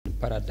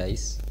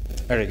paradise.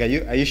 Eric,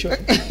 are you sure?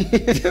 Eric,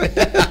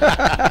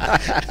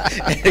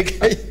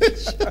 are you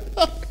sure?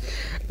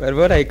 But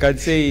what I can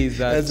say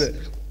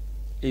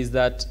is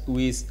that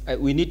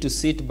we need to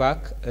sit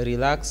back,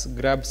 relax,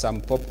 grab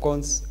some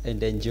popcorns,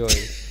 and enjoy.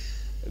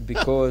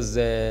 Because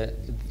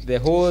the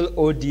whole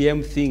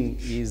ODM thing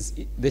is,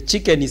 the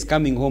chicken is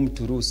coming home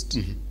to roost.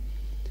 Mm-hmm.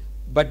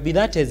 But be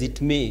that as it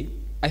may,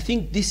 I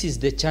think this is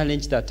the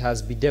challenge that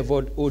has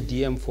bedeviled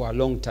ODM for a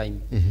long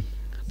time. Mm-hmm.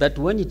 That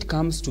when it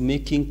comes to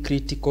making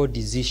critical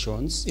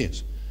decisions,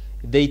 yes,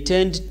 they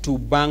tend to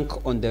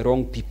bank on the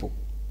wrong people.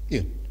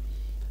 Yeah.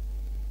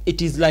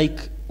 It is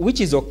like,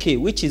 which is okay,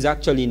 which is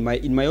actually, in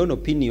my own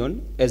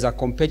opinion, as a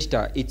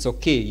competitor, it's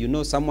okay. You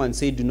know, someone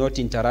said, do not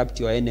interrupt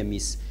your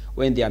enemies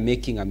when they are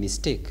making a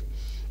mistake.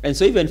 And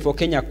so even for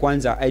Kenya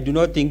Kwanza, I do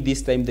not think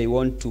this time they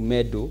want to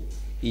meddle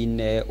in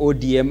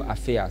ODM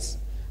affairs,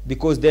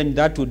 because then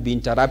that would be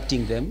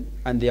interrupting them,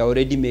 and they are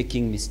already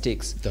making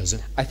mistakes. Does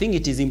it? I think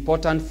it is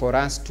important for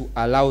us to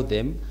allow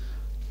them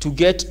to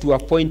get to a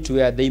point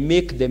where they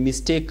make the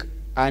mistake,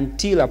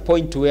 until a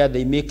point where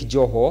they make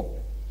Joho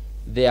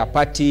their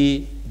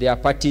party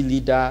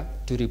leader,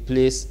 to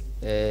replace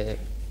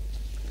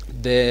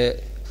the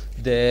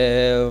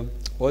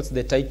what's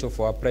the title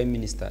for our Prime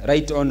Minister?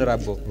 Right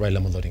Honorable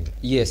Raila Odinga.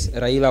 Yes,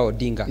 Raila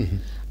Odinga. Mm-hmm.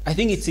 I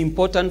think it's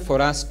important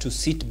for us to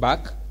sit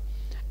back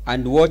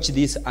and watch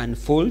this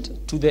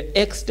unfold, to the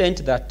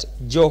extent that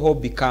Joho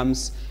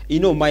becomes, you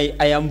know, I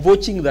am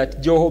watching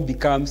that Joho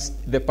becomes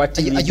the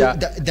party leader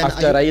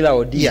after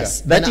Raila Odinga.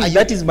 Yes.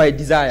 That is my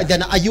desire.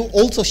 Then are you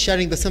also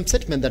sharing the same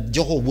statement that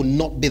Joho would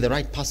not be the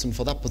right person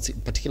for that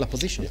particular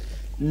position?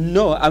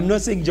 No, I'm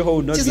not saying Joho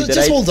would not be the right.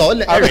 Just hold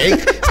on, Eric.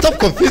 Stop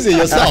confusing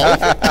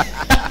yourself.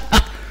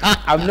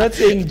 I'm not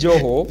saying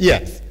Joho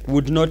yes,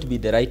 would not be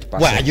the right person.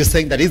 Well, are you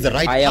saying that is the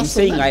right person? I am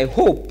saying then? I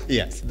hope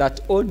yes,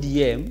 that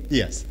ODM,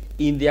 yes,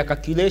 in their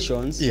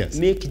calculations, yes,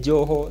 make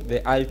Joho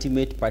the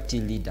ultimate party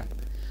leader,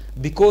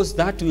 because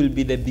that will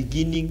be the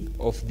beginning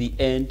of the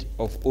end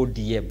of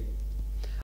ODM.